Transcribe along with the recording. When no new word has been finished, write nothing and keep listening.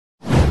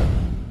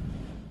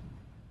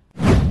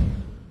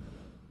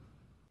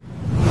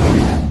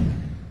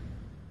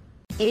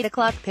8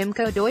 o'clock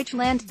PIMCO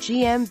Deutschland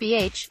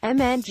GmbH,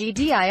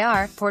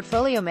 MNGDIR,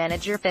 Portfolio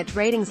Manager Fitch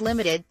Ratings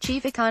Limited,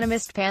 Chief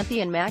Economist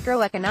Pantheon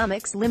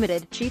Macroeconomics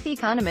Limited, Chief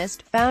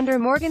Economist,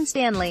 FounderMorgan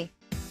Stanley.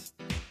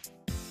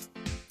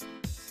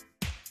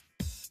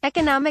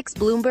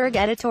 EconomicsBloomberg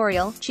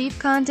Editorial, Chief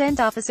Content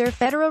Officer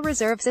Federal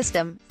Reserve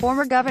System,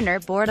 former Governor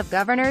Board of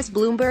Governors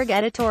Bloomberg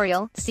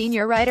Editorial,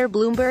 Senior Writer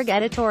Bloomberg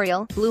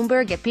Editorial,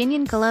 Bloomberg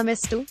Opinion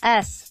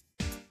ColumnistU.S.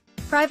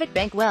 Private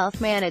Bank Wealth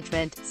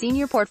Management,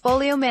 Senior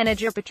Portfolio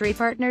Manager Petrie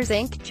Partners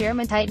Inc.,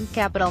 Chairman Titan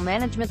Capital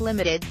Management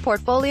Limited,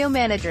 Portfolio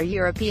Manager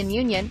European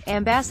Union,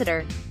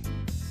 Ambassador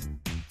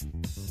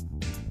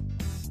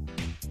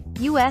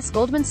U.S.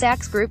 Goldman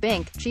Sachs Group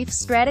Inc., Chief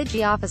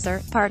Strategy Officer,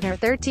 Partner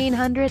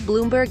 1300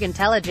 Bloomberg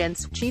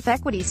Intelligence, Chief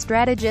Equity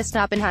Strategist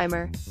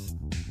Oppenheimer.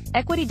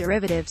 Equity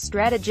Derivative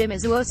Strategy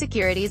Mizuho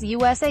Securities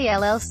USA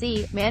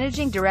LLC,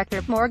 Managing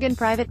Director Morgan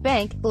Private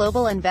Bank,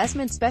 Global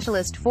Investment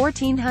Specialist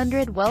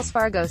 1400 Wells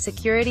Fargo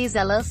Securities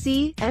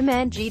LLC,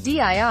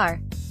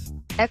 MNGDIR.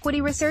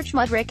 Equity Research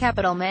Mudray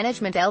Capital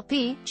Management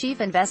LP,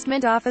 Chief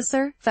Investment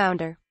Officer,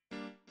 Founder.